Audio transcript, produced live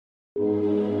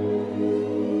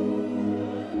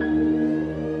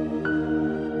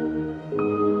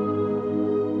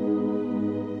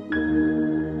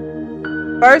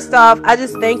First off, I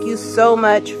just thank you so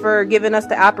much for giving us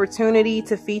the opportunity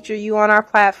to feature you on our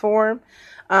platform.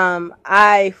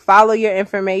 I follow your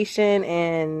information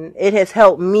and it has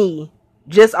helped me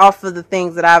just off of the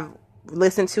things that I've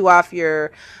listened to off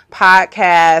your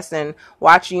podcast and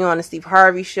watching you on the Steve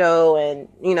Harvey show and,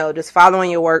 you know, just following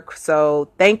your work.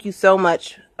 So thank you so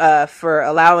much for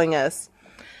allowing us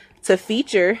to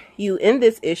feature you in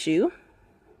this issue.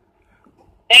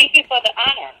 Thank you for the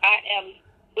honor.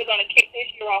 We're going to kick this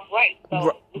year off right.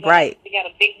 So we got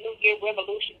a big New Year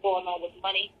revolution going on with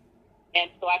money. And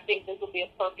so I think this will be a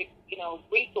perfect,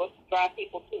 resource to drive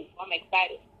people to. So I'm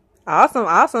excited.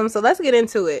 Awesome. So let's get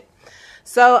into it.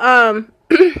 So,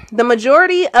 the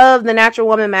majority of the Natural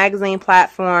Woman magazine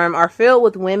platform are filled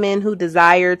with women who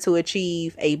desire to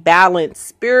achieve a balanced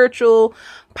spiritual,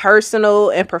 personal,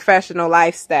 and professional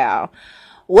lifestyle.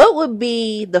 What would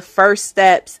be the first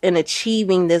steps in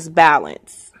achieving this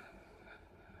balance,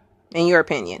 in your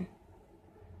opinion?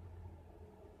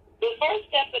 The first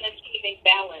step in achieving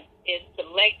balance is to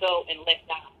let go and let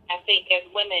God. I think as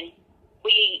women,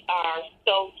 we are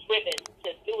so driven to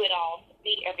do it all, to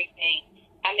be everything.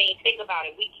 I mean, think about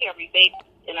it. We carry babies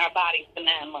in our bodies for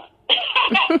 9 months.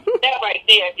 That right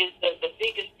there is the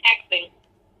biggest taxing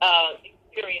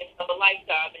experience of a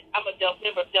lifetime. And I'm a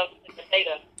member of Delta Sigma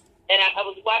Theta. And I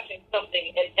was watching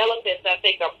something, and elephants, I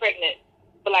think, are pregnant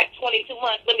for like 22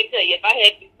 months. Let me tell you, if I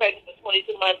had been pregnant for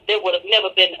 22 months, there would have never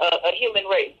been a human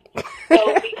race.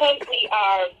 So because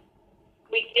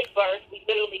we give birth, we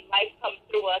literally, life comes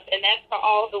through us, and that's for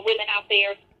all the women out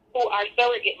there who are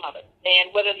surrogate mothers.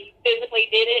 And whether you physically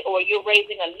did it, or you're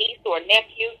raising a niece or a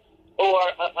nephew, or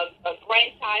a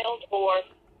grandchild, or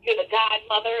you're the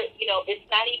godmother, it's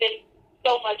not even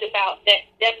so much about that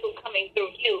vessel coming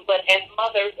through you, but as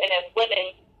mothers and as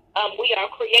women, we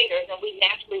are creators, and we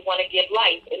naturally want to give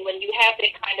life. And when you have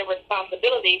that kind of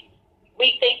responsibility,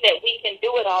 we think that we can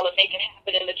do it all and make it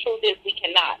happen, and the truth is we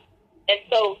cannot. And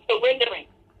so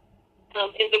surrendering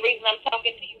is the reason I'm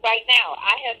talking to you right now.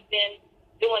 I have been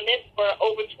doing this for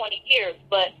over 20 years,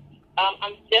 but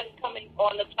I'm just coming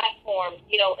on the platform,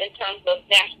 in terms of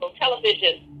national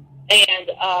television.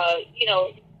 And,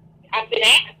 I've been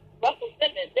asked, Russell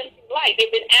Simmons, MC Light,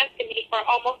 they've been asking me for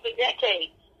almost a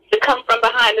decade to come from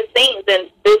behind the scenes.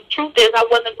 And the truth is I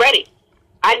wasn't ready.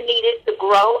 I needed to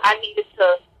grow. I needed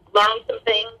to learn some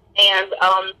things. And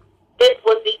this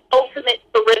was the ultimate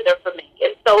surrender for me.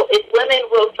 And so if women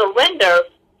will surrender,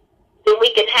 then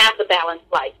we can have the balanced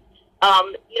life.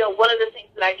 One of the things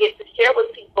that I get to share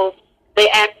with people, they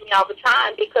ask me all the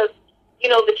time because,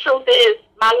 the truth is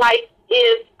my life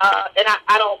is, and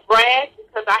I don't brag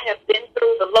because I have been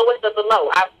through the lowest of the low.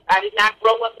 I did not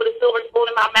grow up with a silver spoon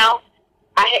in my mouth.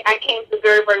 I came through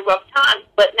very, very rough times.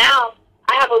 But now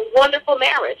I have a wonderful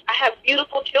marriage. I have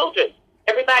beautiful children.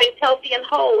 Everybody's healthy and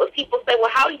whole. And people say,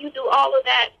 well, how do you do all of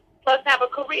that plus have a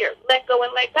career? Let go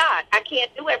and let God. I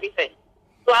can't do everything.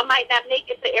 So I might not make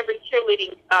it to every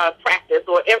cheerleading practice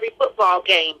or every football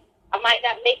game. I might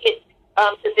not make it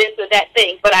to this or that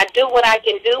thing. But I do what I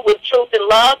can do with truth and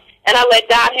love, and I let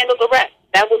God handle the rest.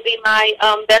 That would be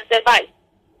my best advice.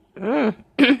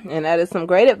 And that is some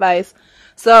great advice.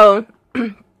 So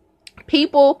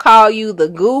people call you the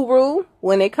guru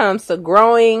when it comes to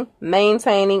growing,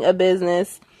 maintaining a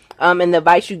business, and the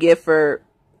advice you give for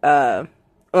on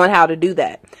how to do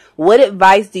that. What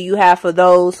advice do you have for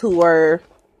those who are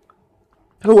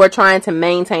trying to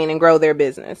maintain and grow their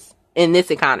business in this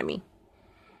economy?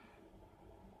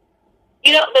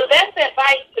 The best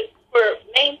advice for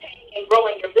maintaining and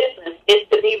growing your business is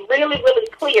to be really, really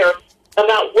clear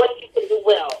about what you can do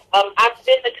well. I've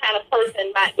been the kind of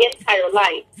person my entire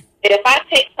life that if I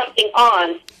take something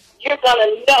on, you're going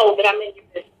to know that I'm in your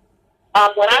business.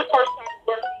 When I first started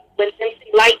working with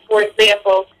MC Light, for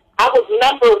example, I was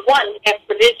number one at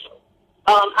Prudential.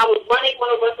 I was running one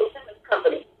of Russell Simmons'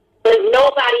 companies, but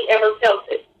nobody ever felt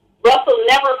it. Russell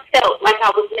never felt like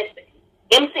I was missing.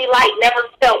 MC Light never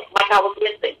felt like I was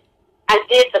missing. I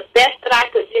did the best that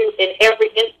I could do in every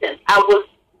instance.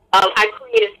 I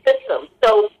created systems.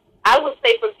 So I would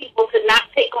say for people to not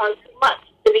take on too much,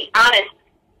 to be honest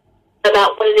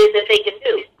about what it is that they can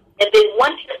do. And then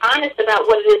once you're honest about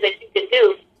what it is that you can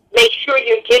do, make sure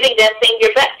you're giving that thing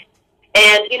your best.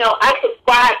 And, I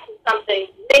subscribed to something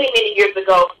many, many years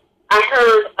ago. I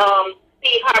heard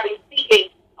Steve Harvey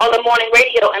speaking on the morning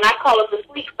radio, and I call it the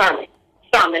sleep sermon.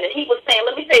 And he was saying,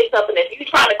 let me tell you something. If you're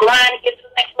trying to grind and get to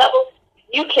the next level,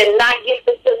 you cannot get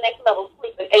to the next level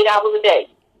sleeping 8 hours a day.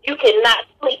 You cannot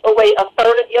sleep away a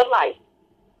third of your life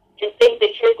and think that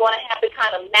you're going to have the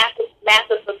kind of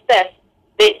massive success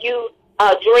that you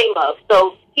dream of.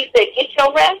 So he said, get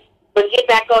your rest, but get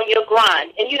back on your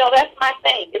grind. And, that's my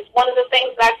thing. It's one of the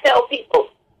things I tell people.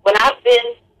 When I've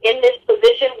been in this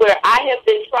position where I have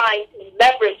been trying to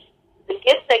leverage the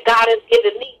gifts that God has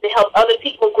given me to help other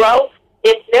people grow,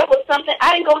 if there was something,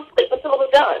 I didn't go to sleep until it was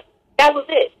done. That was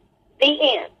it. The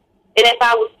end. And if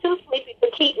I was too sleepy to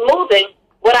keep moving,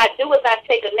 what I do is I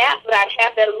take a nap, but I'd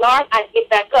have that alarm, I'd get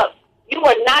back up. You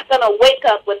are not going to wake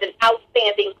up with an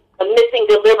outstanding, a missing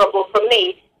deliverable from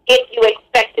me if you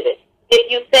expected it.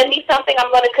 If you send me something,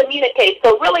 I'm going to communicate.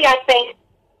 So really, I think,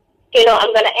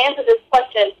 I'm going to answer this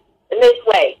question in this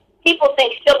way. People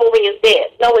think chivalry is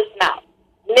dead. No, it's not.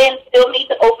 Men still need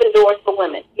to open doors for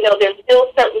women. There's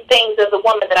still certain things as a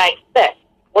woman that I expect.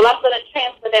 Well, I'm going to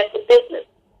transfer that to business.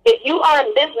 If you are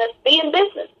in business, be in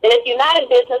business. And if you're not in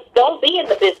business, don't be in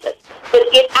the business. But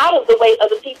get out of the way of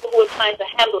the people who are trying to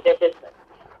handle their business.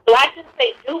 So I just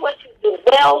say, do what you do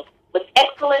well, with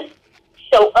excellence,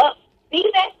 show up. Be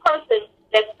that person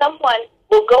that someone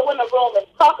will go in a room and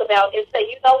talk about and say,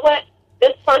 you know what,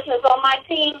 this person is on my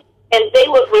team, and they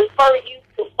will refer you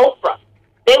to Oprah.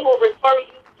 They will refer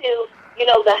you to,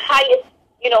 the highest,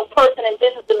 person in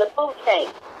business in the food chain.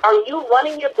 Are you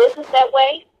running your business that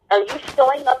way? Are you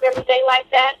showing up every day like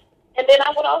that? And then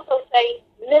I would also say,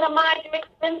 minimize your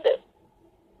expenses.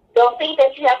 Don't think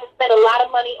that you have to spend a lot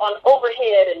of money on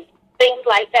overhead and things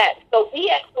like that. So be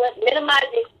excellent, minimize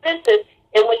the expenses,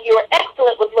 and when you're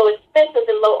excellent with low expenses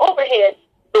and low overhead,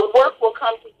 the work will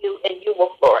come to you and you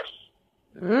will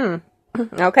flourish.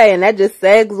 Okay, and that just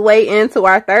segues into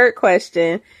our third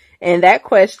question. And that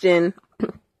question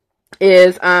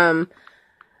is,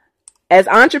 as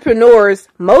entrepreneurs,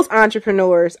 most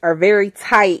entrepreneurs are very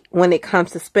tight when it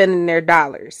comes to spending their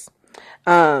dollars,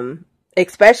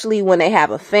 especially when they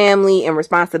have a family and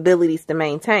responsibilities to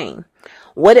maintain.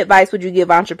 What advice would you give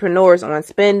entrepreneurs on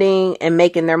spending and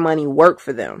making their money work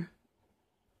for them?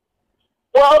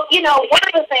 Well, one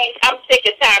of the things I'm sick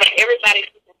and tired of, everybody's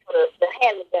looking for the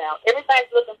hand-me-down. Everybody's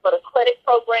looking for the credit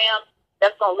program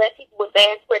that's going to let people with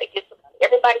bad credit get some money.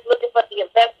 Everybody's looking for the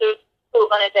investors who are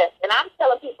going to invest. And I'm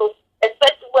telling people,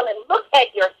 especially women, look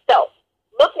at yourself.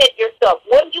 Look at yourself.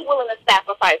 What are you willing to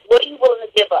sacrifice? What are you willing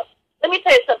to give up? Let me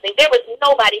tell you something. There is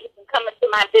nobody who can come into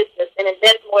my business and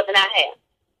invest more than I have.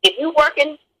 If you're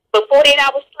working for 48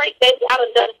 hours straight, baby, I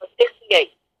done done it for 68.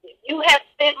 If you have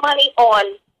spent money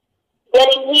on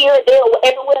getting here, there,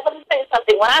 everywhere, let me tell you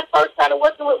something. When I first started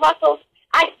working with Russell,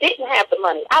 I didn't have the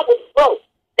money. I was broke.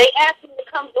 They asked me to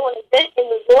come do an event in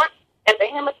New York at the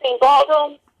Hammerstein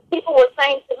Ballroom. People were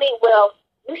saying to me, well,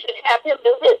 you should have him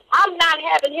do this. I'm not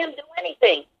having him do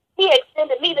anything. He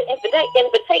extended me the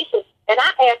invitation, and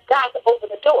I asked God to open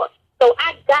the door. So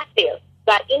I got there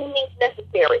by any means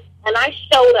necessary, and I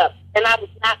showed up, and I was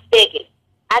not begging.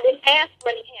 I didn't ask for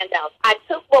any handouts. I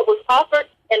took what was offered,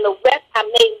 and the rest I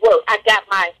made work. I got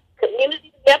my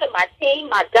community together, my team,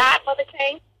 my godmother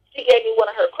came. She gave me one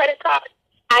of her credit cards.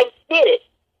 I did it,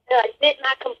 and I did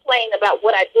not complain about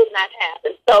what I did not have.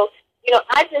 And so,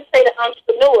 I just say to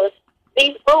entrepreneurs,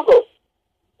 be frugal.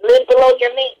 Live below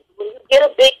your means. When you get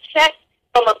a big check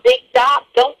from a big job,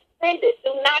 don't spend it.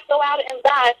 Do not go out and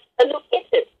buy a new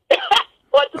kitchen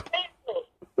or new bathroom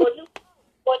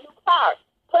or new car.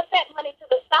 Put that money to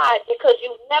the side because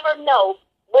you never know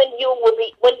when you will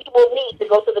need to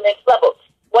go to the next level.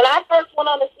 When I first went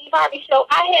on the Steve Harvey show,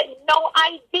 I had no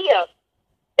idea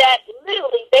that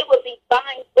literally they would be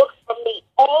buying books from me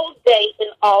all day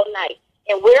and all night.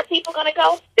 And where are people going to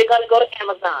go? They're going to go to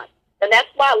Amazon. And that's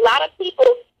why a lot of people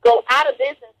go out of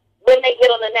business when they get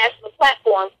on the national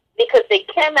platform because they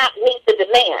cannot meet the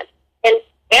demand. And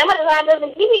Amazon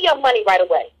doesn't give you your money right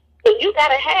away. So you got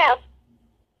to have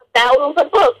thousands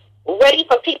of books ready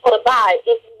for people to buy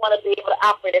if you want to be able to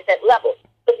operate at that level.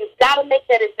 So you've got to make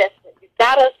that investment. You've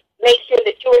got to make sure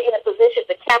that you're in a position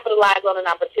to capitalize on an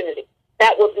opportunity.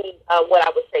 That would be what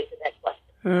I would say to that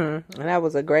question. And that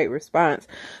was a great response.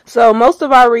 So most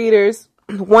of our readers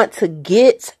want to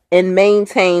get and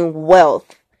maintain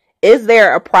wealth. Is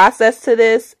there a process to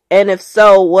this? And if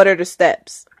so, what are the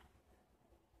steps?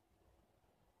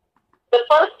 The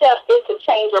first step is to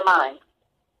change your mind.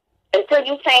 Until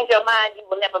you change your mind, you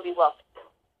will never be wealthy.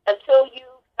 Until you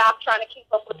stop trying to keep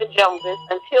up with the Joneses,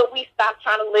 until we stop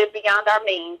trying to live beyond our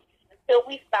means, until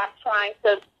we stop trying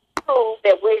to prove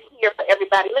that we're here for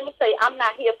everybody. Let me tell you, I'm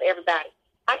not here for everybody.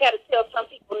 I got to tell some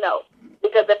people no.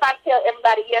 Because if I tell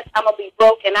everybody yes, I'm going to be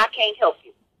broke and I can't help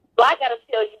you. So I got to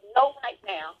tell you no right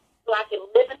now so I can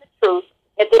live in the truth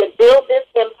and then build this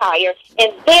empire,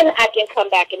 and then I can come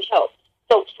back and help.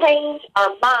 So change our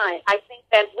mind. I think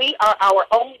that we are our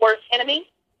own worst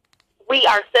enemy. we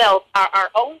ourselves are our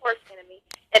own worst enemy.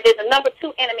 And then the number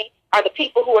 2 enemy are the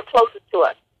people who are closest to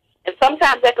us. And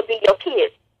sometimes that could be your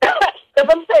kids. So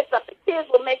let me say something. Kids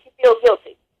will make you feel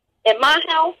guilty. In my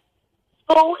house,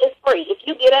 school is free. If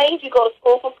you get A's, you go to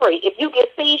school for free. If you get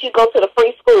C's, you go to the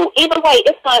free school. Either way,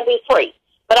 it's going to be free.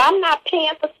 But I'm not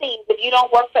paying for C's if you don't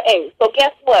work for A's. So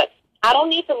guess what? I don't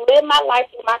need to live my life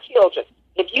with my children.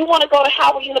 If you want to go to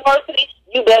Howard University,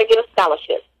 you better get a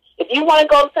scholarship. If you want to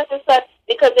go to such and such,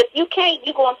 because if you can't,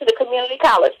 you go into the community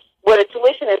college where the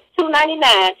tuition is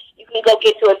 $2.99. You can go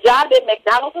get you a job at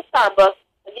McDonald's or Starbucks,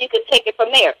 and you can take it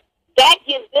from there. That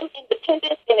gives them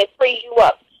independence, and it frees you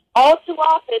up. All too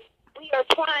often, we are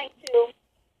trying to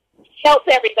help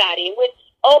everybody. Which,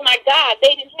 oh my God, I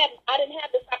didn't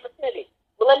have this opportunity.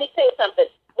 Well, let me tell you something.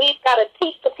 We've got to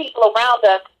teach the people around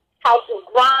us how to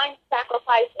grind,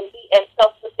 sacrifice, and be as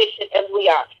self-sufficient as we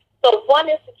are. So 1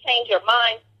 is to change your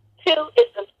mind. 2 is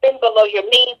to spend below your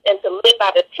means and to live by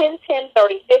the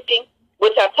 10-10-30-50,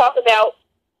 which I talk about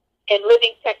in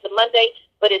Living Check the Monday.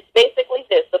 But it's basically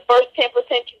this. The first 10%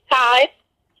 you tithe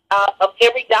of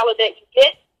every dollar that you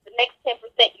get. The next 10%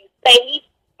 you save.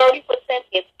 30%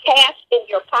 is cash in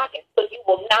your pocket, so you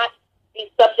will not be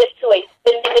subject to a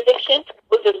spending addiction,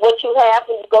 which is what you have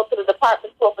when you go to the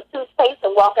department store for toothpaste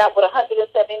and walk out with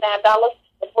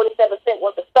 $179.47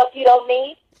 worth of stuff you don't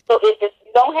need. So if you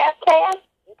don't have cash,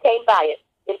 you can't buy it.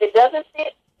 If it doesn't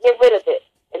fit, get rid of it.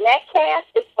 And that cash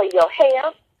is for your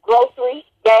hair, groceries,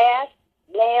 gas,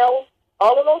 nails,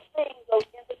 all of those things, those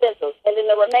incidentals. And then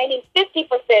the remaining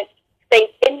 50% stays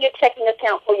in your checking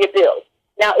account for your bills.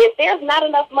 Now, if there's not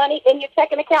enough money in your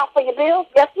checking account for your bills,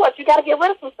 guess what? You got to get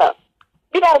rid of some stuff.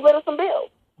 You got to get rid of some bills.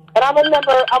 And I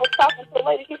remember I was talking to a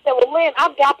lady. She said, well, Lynn,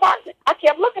 I've got an apartment. I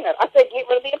kept looking at her. I said, get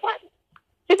rid of the apartment.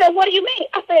 She said, what do you mean?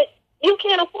 I said, you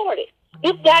can't afford it.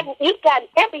 You've got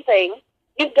everything.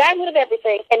 You've gotten rid of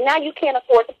everything, and now you can't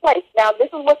afford the place. Now, this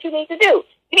is what you need to do.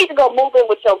 You need to go move in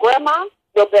with your grandma,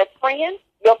 your best friend,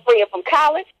 your friend from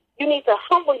college. You need to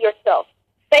humble yourself.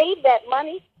 Save that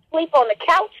money. Sleep on the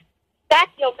couch. Stack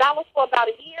your dollars for about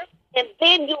a year, and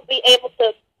then you'll be able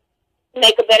to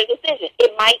make a better decision.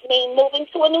 It might mean moving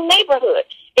to a new neighborhood.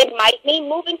 It might mean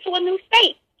moving to a new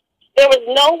state. There is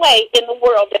no way in the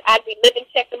world that I'd be living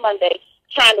Check the Monday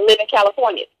trying to live in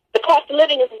California. The cost of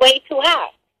living is way too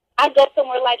high. I'd go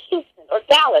somewhere like Houston or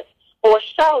Dallas or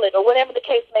Charlotte or whatever the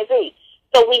case may be.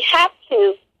 So we have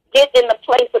to get in the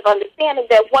place of understanding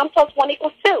that 1 + 1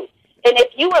 = 2. And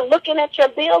if you are looking at your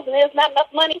bills and there's not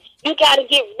enough money, you got to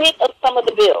get rid of some of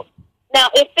the bills. Now,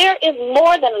 if there is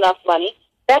more than enough money,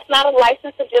 that's not a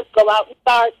license to just go out and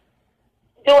start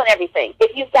doing everything.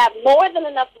 If you've got more than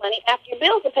enough money after your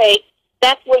bills are paid,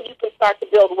 that's where you can start to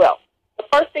build wealth. The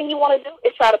first thing you want to do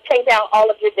is try to pay down all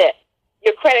of your debt,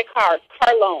 your credit cards,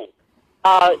 car loans,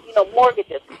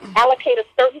 mortgages. Allocate a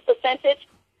certain percentage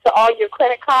to all your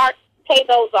credit cards. Pay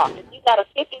those off. If you got a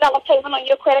 $50 payment on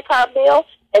your credit card bill,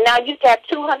 and now you've got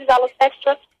 $200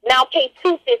 extra, now pay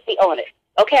 $250 on it,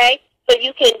 okay? So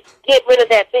you can get rid of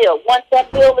that bill. Once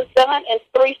that bill is done in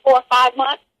 3, 4, 5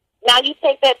 months, now you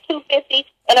take that $250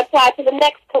 and apply to the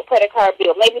next credit card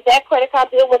bill. Maybe that credit card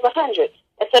bill was $100.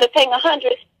 Instead of paying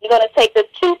 $100, you're going to take the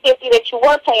 $250 that you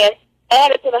were paying,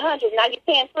 add it to the $100. Now you're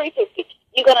paying $350.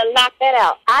 You're going to knock that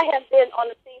out. I have been on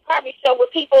the Steve Harvey show with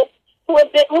people who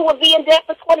will be in debt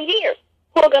for 20 years,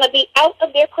 who are going to be out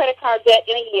of their credit card debt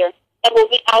in a year and will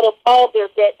be out of all their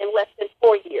debt in less than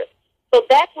 4 years. So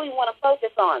that's what we want to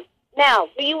focus on. Now,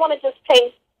 do you want to just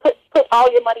put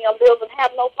all your money on bills and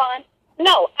have no fun?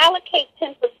 No, allocate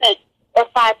 10% or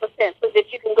 5% so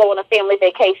that you can go on a family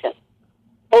vacation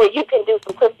or you can do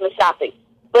some Christmas shopping.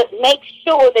 But make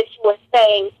sure that you are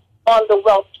staying on the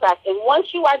wealth track. And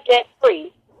once you are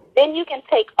debt-free, then you can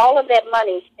take all of that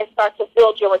money and start to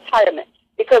build your retirement.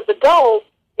 Because the goal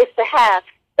is to have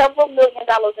several $1 million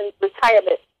in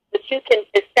retirement that you can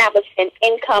establish an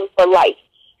income for life.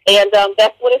 And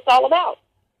that's what it's all about.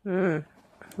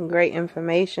 Great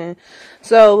information.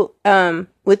 So,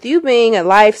 with you being a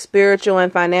life, spiritual,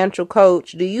 and financial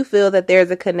coach, do you feel that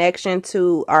there's a connection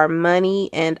to our money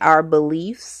and our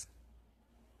beliefs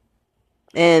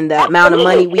and the amount of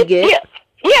money we get?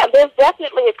 Yeah, there's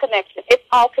definitely a connection. It's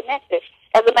all connected.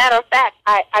 As a matter of fact,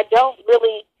 I don't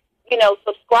really,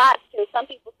 subscribe to, some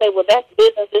people say, well, that's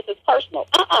business, this is personal.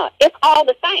 It's all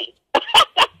the same.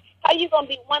 How you going to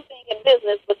be one thing in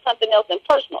business but something else in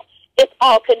personal? It's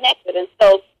all connected. And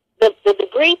so the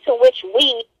degree to which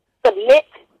we submit,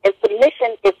 and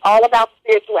submission is all about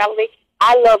spirituality.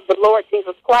 I love the Lord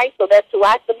Jesus Christ, so that's who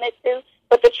I submit to.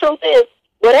 But the truth is,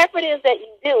 whatever it is that you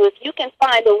do, if you can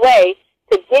find a way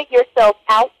to get yourself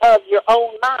out of your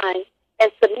own mind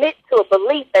and submit to a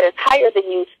belief that is higher than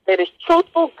you, that is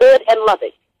truthful, good, and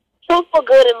loving. Truthful,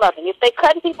 good, and loving. If they're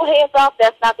cutting people's heads off,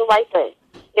 that's not the right thing.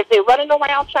 If they're running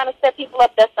around trying to set people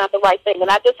up, that's not the right thing. And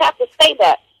I just have to say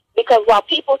that, because while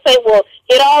people say, well,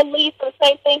 it all leads to the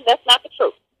same thing, that's not the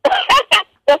truth.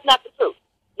 That's not the truth.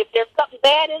 If there's something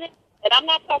bad in it, and I'm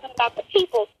not talking about the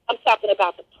people, I'm talking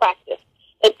about the practice.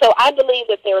 And so I believe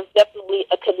that there is definitely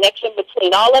a connection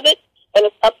between all of it, and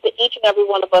it's up to each and every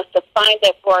one of us to find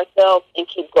that for ourselves and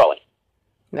keep growing.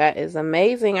 That is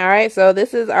amazing. All right, so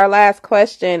this is our last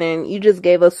question, and you just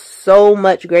gave us so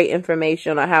much great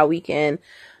information on how we can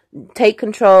take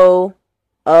control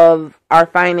of our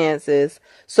finances.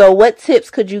 So what tips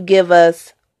could you give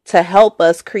us to help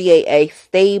us create a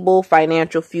stable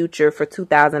financial future for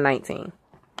 2019?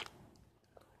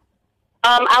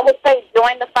 I would say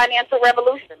join the financial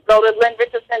revolution. Go to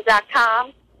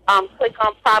lynnrichardson.com, click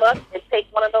on products, and take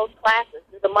one of those classes.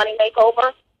 Do the money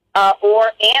makeover,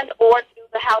 or do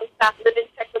the how to stop living,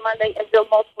 check the Monday, and build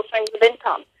multiple streams of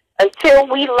income. Until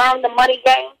we learn the money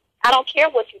game, I don't care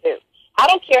what you do. I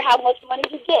don't care how much money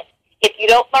you get. If you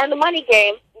don't learn the money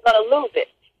game, you're going to lose it.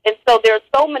 And so there are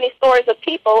so many stories of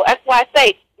people. That's why I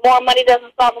say more money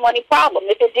doesn't solve a money problem.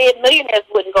 If it did, millionaires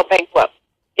wouldn't go bankrupt.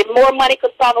 If more money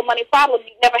could solve a money problem,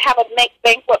 you'd never have a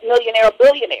bankrupt millionaire or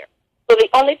billionaire. So the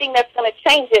only thing that's going to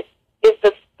change it is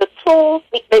the tools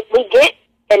that we get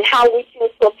and how we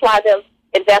choose to apply them.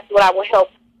 And that's what I will help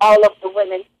all of the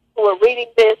women who are reading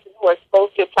this and who are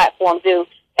exposed to your platform do.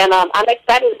 And I'm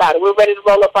excited about it. We're ready to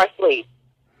roll up our sleeves.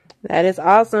 That is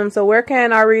awesome. So where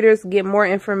can our readers get more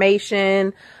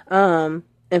information and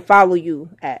follow you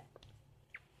at?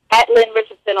 At Lynn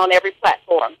Richardson on every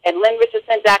platform. And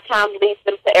lynnrichardson.com leads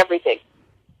them to everything.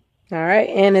 All right.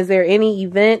 And is there any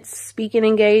events, speaking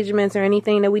engagements, or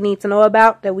anything that we need to know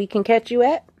about that we can catch you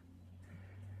at?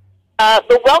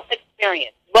 The Wealth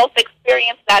Experience.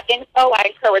 Wealthexperience.info.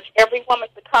 I encourage every woman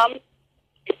to come.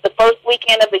 It's the first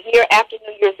weekend of the year after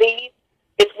New Year's Eve.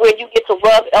 It's where you get to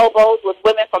rub elbows with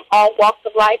women from all walks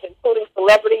of life, including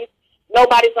celebrities.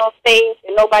 Nobody's on stage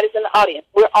and nobody's in the audience.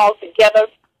 We're all together,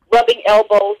 rubbing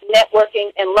elbows,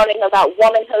 networking, and learning about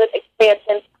womanhood,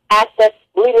 expansion, assets,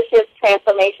 leadership,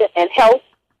 transformation, and health.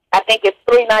 I think it's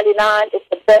 $3.99. It's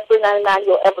the best $3.99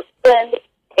 you'll ever spend.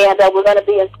 And we're going to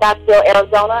be in Scottsdale,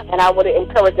 Arizona, and I would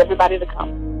encourage everybody to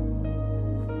come.